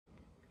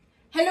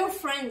Hello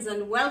friends,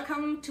 and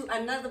welcome to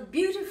another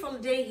beautiful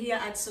day here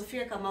at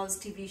Sophia Kamau's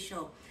TV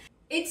show.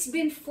 It's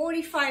been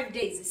 45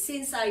 days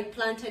since I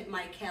planted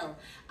my kale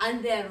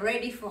and they're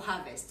ready for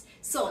harvest.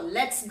 So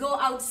let's go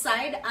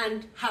outside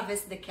and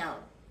harvest the kale.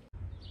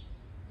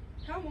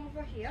 Come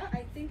over here.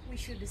 I think we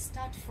should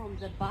start from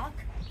the back,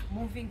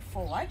 moving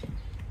forward.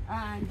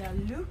 And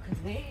look,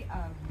 they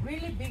are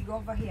really big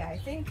over here. I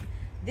think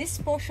this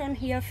portion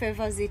here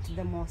favors it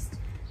the most.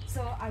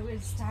 So I will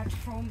start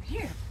from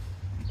here.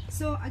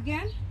 So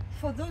again,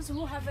 for those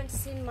who haven't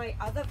seen my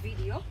other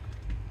video,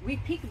 we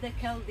pick the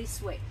kale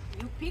this way.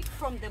 You pick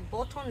from the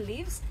bottom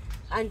leaves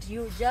and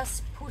you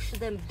just push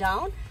them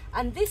down,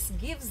 and this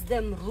gives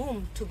them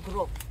room to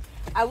grow.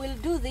 I will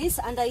do this,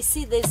 and I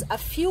see there's a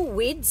few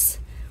weeds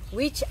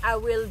which I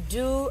will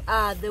do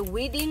the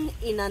weeding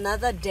in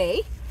another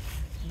day,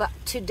 but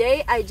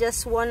today I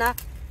just wanna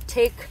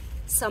take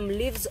some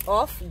leaves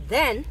off,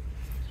 then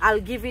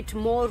I'll give it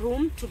more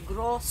room to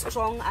grow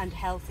strong and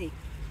healthy.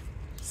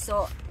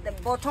 So the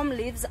bottom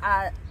leaves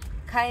are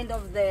kind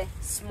of the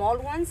small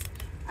ones,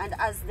 and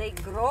as they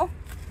grow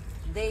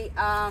they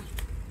are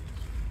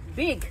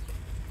big,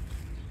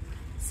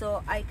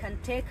 so I can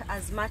take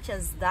as much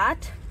as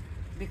that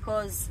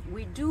because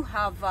we do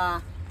have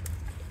a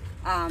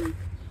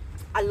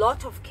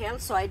lot of kale,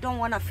 so I don't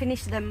want to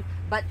finish them,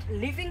 but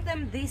leaving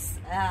them this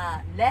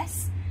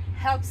less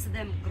helps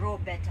them grow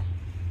better.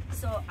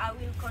 So I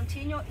will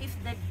continue. If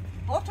the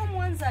bottom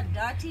ones are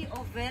dirty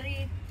or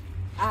very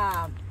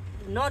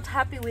not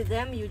happy with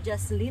them, you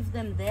just leave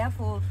them there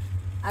for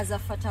as a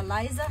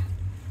fertilizer,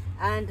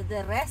 and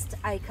the rest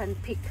I can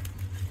pick.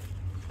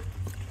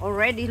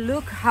 Already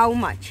look how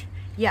much.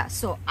 Yeah,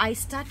 so I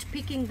start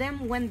picking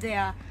them when they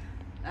are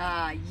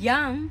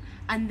young,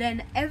 and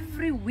then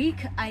every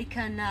week I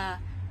can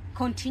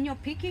continue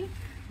picking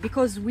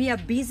because we are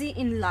busy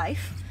in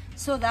life,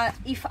 so that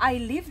if I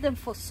leave them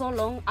for so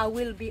long I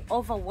will be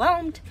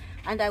overwhelmed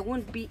and I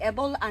won't be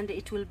able, and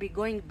it will be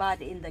going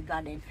bad in the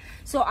garden.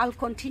 So I'll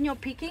continue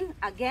picking.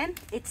 Again,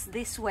 it's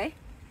this way.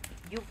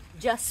 You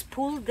just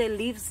pull the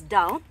leaves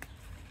down,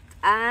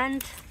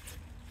 and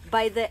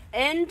by the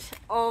end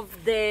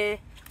of the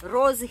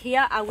rows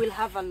here I will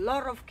have a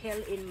lot of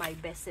kale in my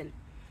basin.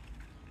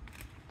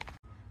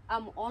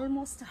 I'm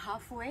almost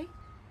halfway.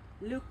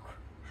 Look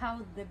how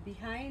the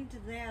behind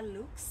there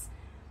looks,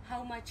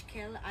 how much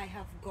kale I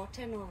have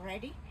gotten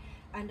already,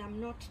 and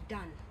I'm not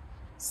done.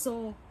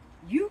 So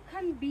you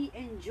can be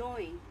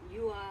enjoying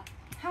your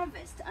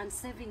harvest and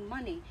saving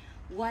money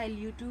while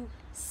you do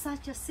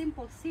such a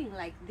simple thing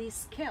like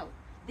this kale.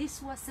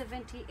 This was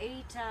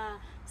 78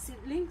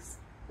 seedlings.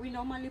 We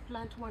normally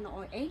plant 1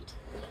 or 8,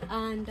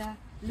 and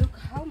look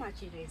how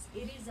much it is.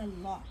 It is a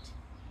lot.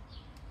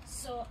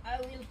 So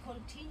I will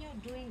continue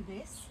doing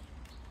this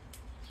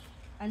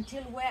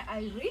until where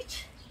I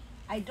reach.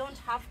 I don't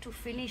have to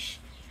finish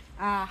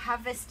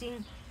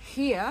harvesting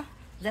here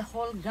the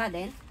whole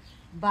garden,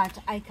 but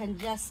I can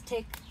just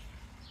take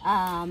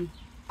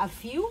a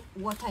few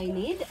what I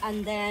need,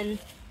 and then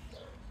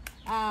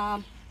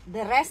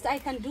the rest I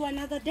can do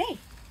another day.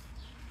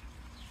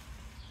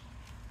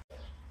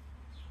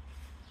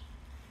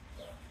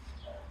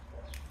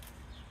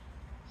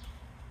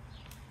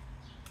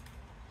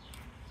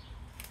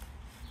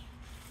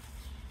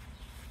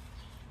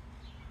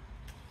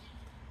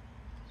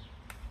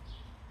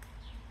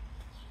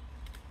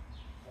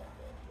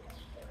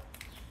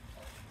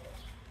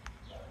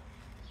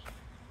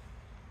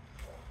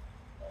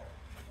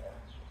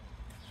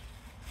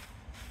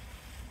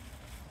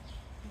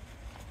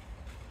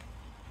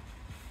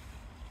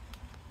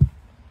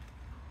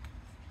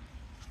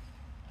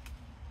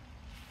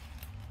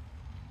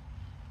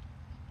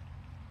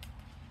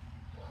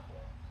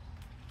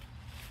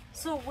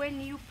 So when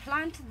you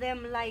plant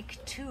them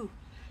like 2,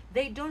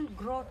 they don't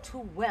grow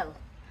too well.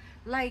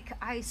 Like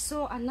I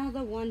saw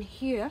another one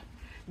here,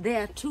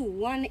 there are 2,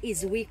 one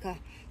is weaker,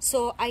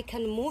 so I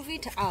can move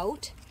it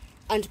out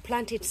and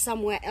plant it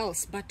somewhere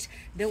else, but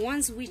the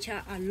ones which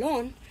are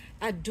alone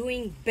are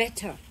doing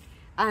better,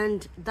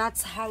 and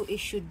that's how it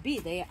should be.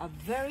 They are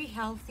very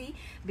healthy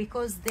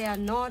because they are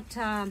not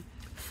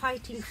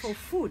fighting for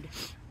food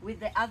with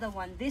the other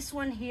one. This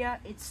one here,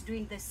 it's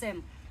doing the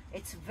same.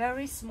 It's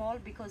very small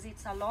because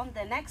it's alone.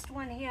 The next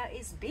one here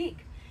is big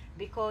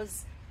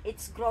because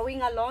it's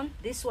growing alone.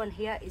 This one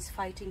here is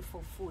fighting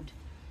for food.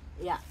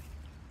 Yeah.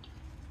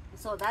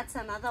 So that's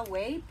another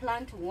way.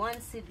 Plant 1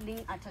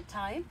 seedling at a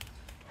time,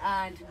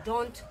 and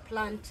don't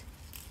plant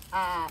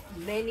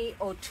many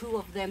or 2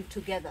 of them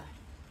together.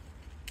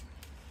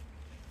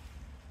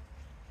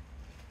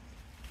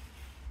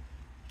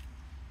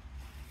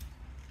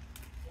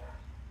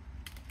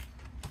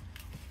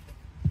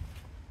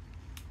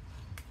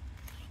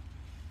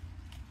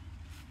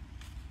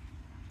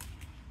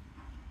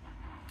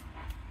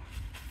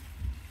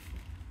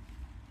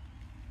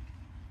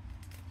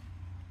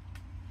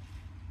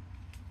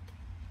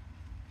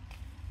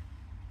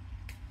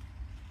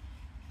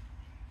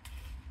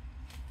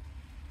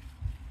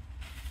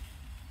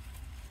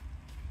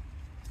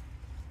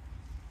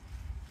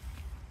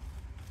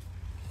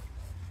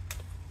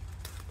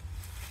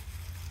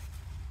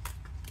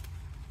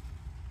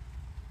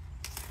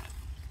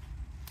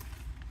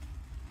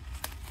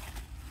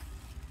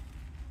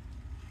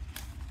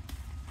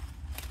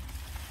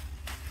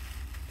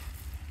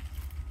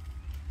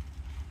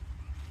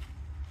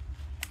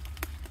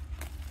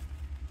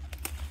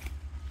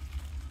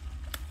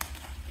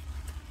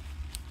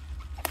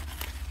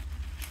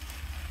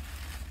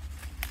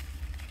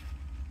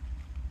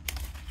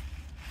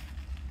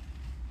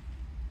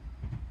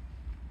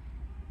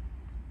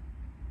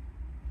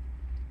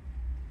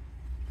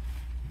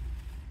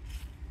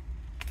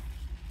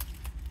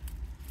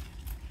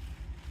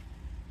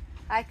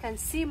 I can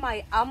see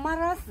my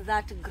amaranth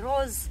that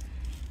grows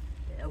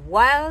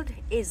wild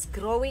is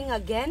growing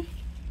again.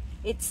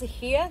 It's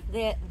here.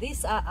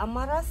 These are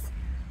amaranth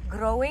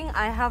growing.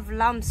 I have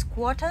lamb's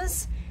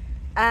quarters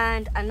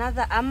and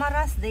another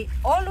amaranth. They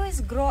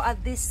always grow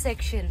at this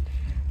section,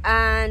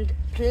 and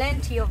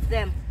plenty of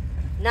them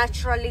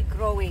naturally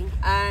growing,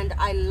 and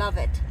I love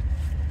it.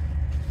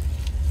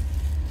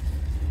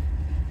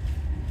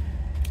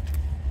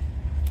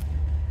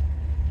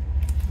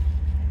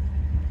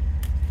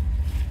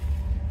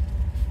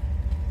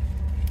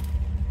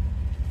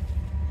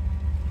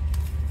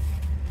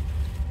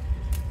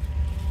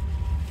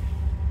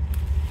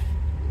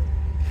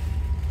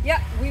 Yeah,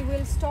 we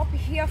will stop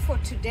here for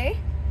today.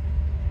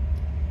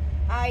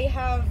 I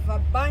have a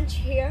bunch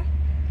here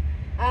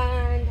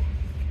and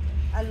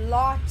a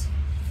lot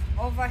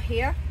over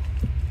here.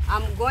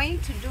 I'm going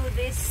to do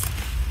this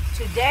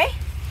today,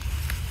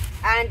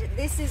 and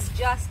this is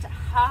just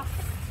half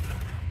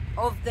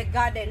of the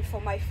garden for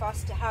my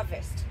first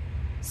harvest.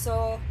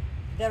 So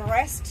the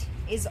rest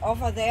is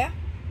over there.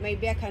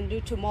 Maybe I can do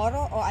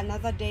tomorrow or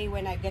another day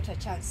when I get a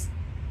chance.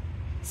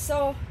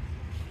 So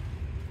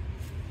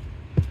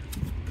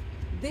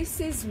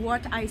this is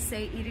what I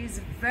say. It is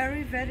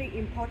very, very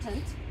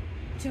important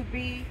to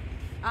be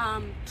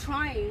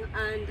trying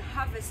and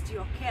harvest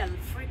your kale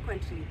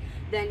frequently.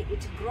 Then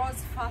it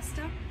grows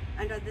faster,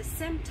 and at the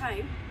same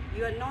time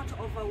you are not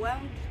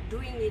overwhelmed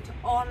doing it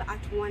all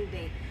at one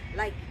day.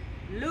 Like,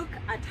 look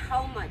at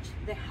how much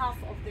the half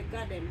of the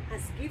garden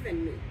has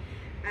given me,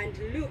 and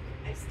look,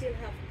 I still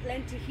have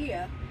plenty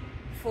here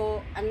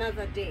for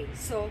another day.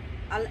 So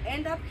I'll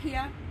end up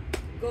here,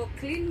 go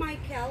clean my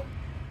kale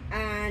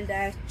and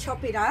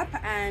chop it up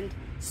and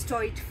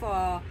store it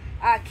for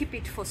keep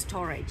it for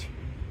storage.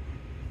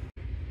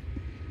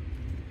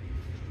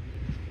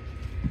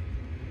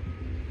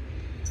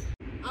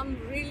 I'm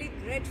really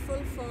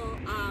grateful for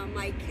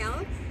my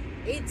kale.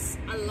 It's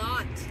a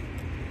lot.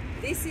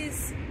 This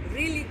is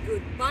really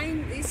good.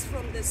 Buying this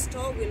from the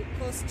store will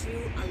cost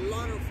you a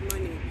lot of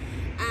money,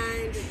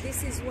 and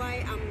this is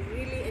why I'm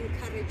really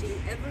encouraging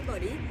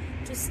everybody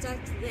to start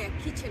their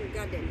kitchen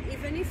garden.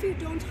 Even if you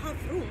don't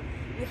have room,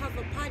 you have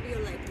a patio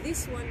like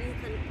this one, you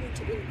can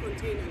put in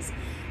containers.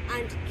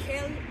 And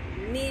kale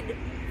need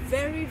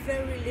very,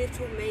 very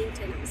little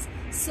maintenance.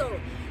 So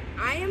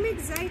I am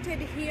excited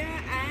here,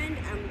 and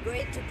I'm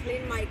going to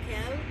clean my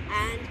kale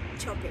and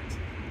chop it.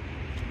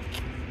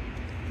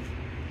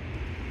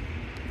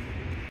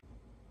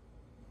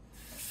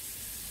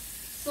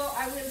 So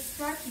I will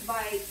start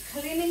by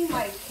cleaning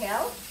my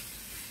kale,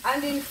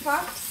 and in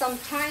fact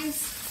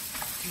sometimes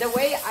the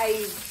way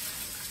I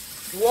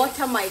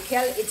water my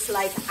kale, it's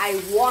like I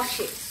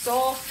wash it,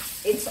 so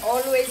it's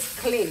always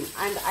clean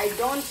and I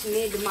don't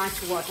need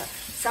much water.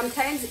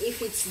 Sometimes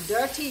if it's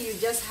dirty, you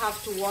just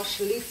have to wash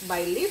leaf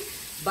by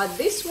leaf, but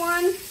this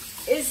one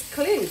is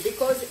clean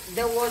because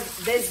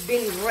there's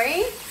been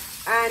rain,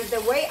 and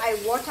the way I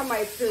water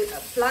my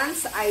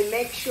plants, I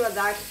make sure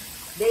that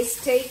they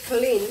stay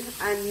clean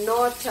and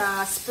not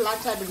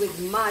splattered with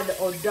mud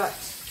or dirt.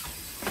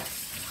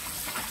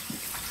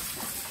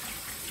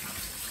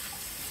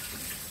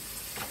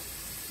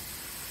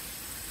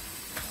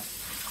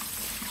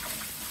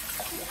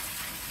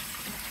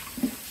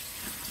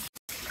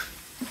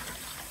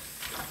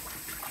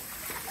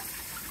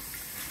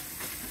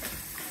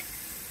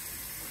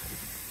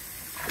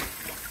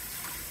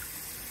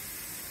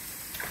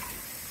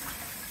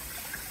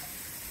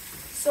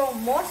 So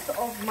most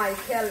of my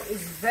kale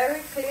is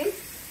very clean.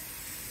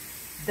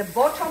 The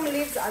bottom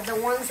leaves are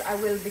the ones I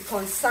will be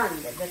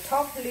concerned. The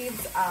top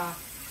leaves are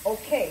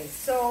okay.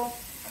 So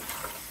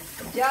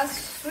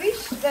just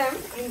swish them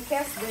in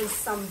case there's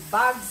some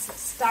bugs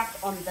stuck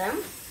on them.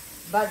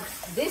 But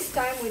this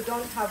time we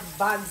don't have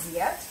bugs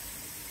yet.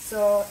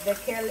 So the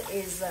kale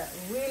is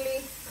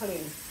really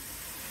clean.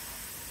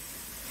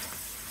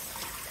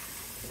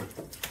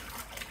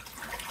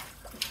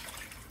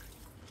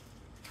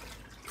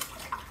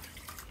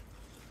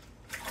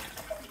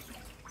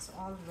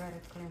 All very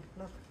clean.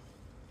 Look,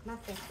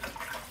 nothing.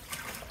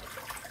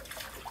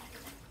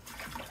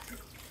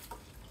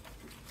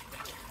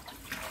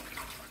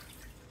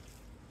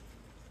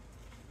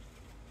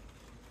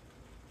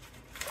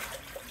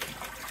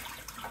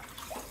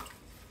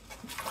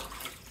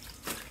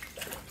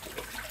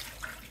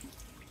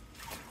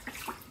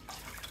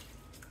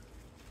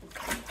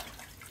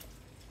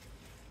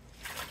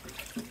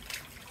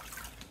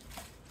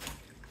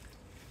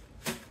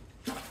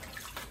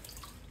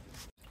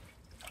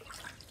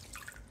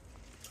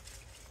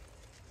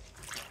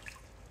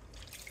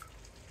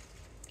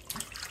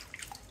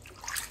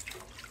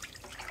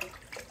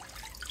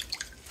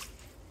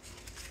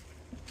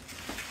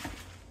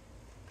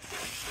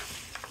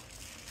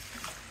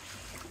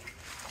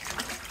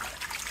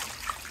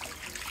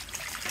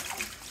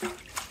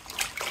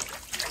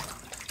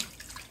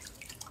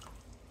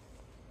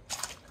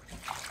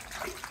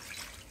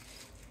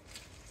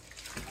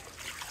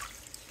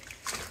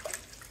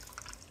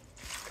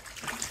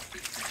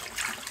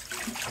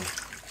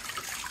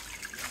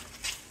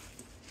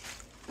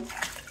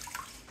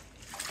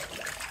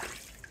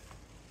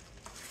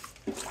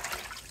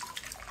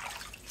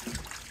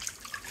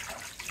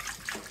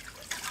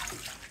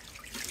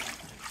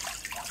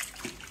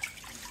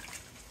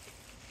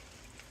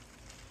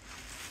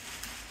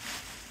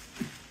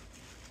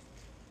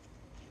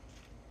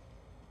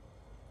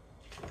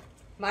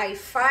 My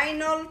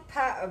final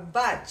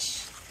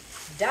batch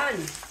done.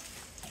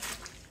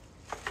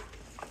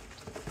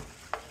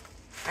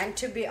 And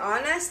to be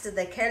honest,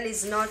 the kale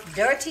is not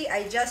dirty.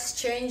 I just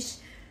changed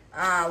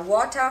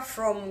water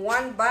from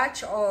one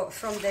batch or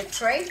from the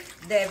tray,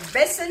 the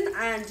basin,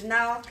 and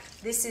now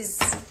this is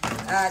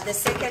the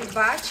second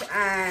batch.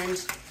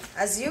 And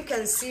as you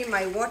can see,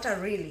 my water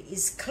really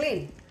is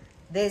clean.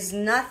 There's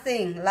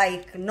nothing,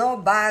 like no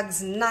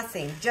bugs,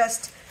 nothing,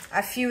 just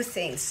a few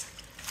things.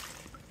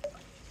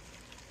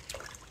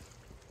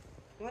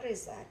 What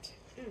is that?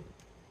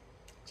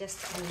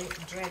 Just a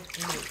little dread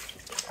leaf.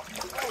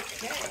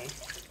 Okay.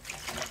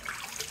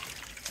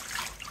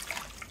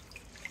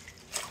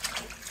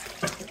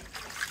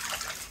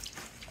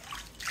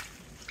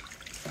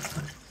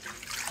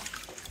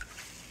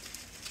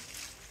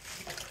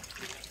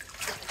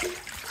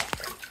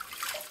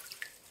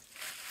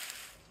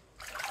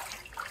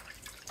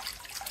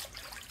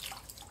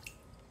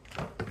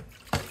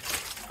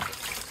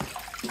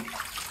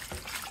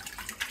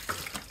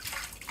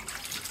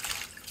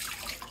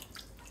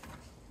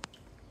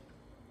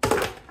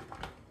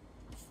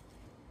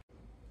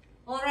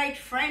 Alright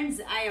friends,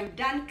 I am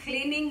done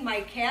cleaning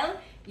my kale.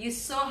 You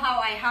saw how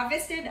I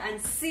harvested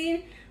and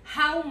seen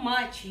how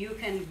much you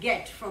can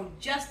get from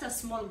just a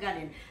small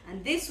garden.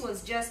 And this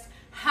was just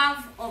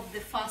half of the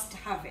first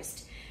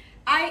harvest.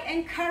 I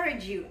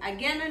encourage you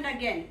again and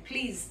again,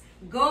 please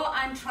go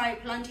and try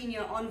planting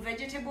your own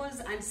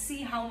vegetables and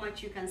see how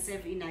much you can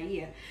save in a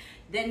year.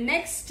 The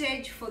next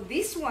stage for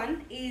this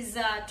one is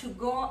to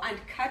go and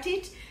cut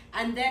it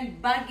and then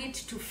bag it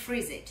to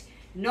freeze it.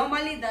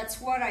 Normally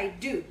that's what I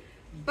do.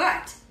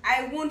 But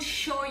I won't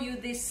show you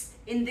this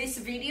in this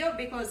video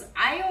because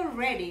I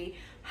already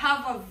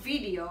have a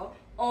video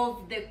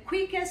of the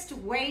quickest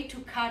way to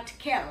cut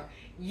kale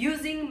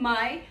using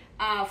my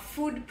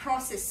food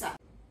processor.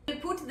 I'll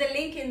put the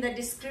link in the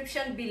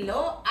description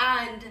below,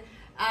 and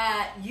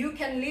you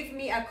can leave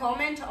me a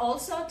comment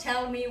also.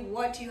 Tell me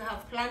what you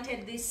have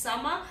planted this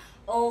summer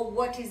or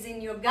what is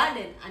in your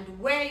garden and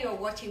where you're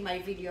watching my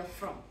video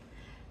from.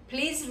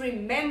 Please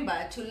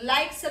remember to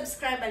like,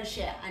 subscribe and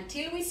share.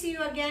 Until we see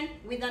you again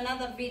with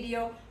another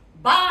video.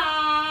 Bye!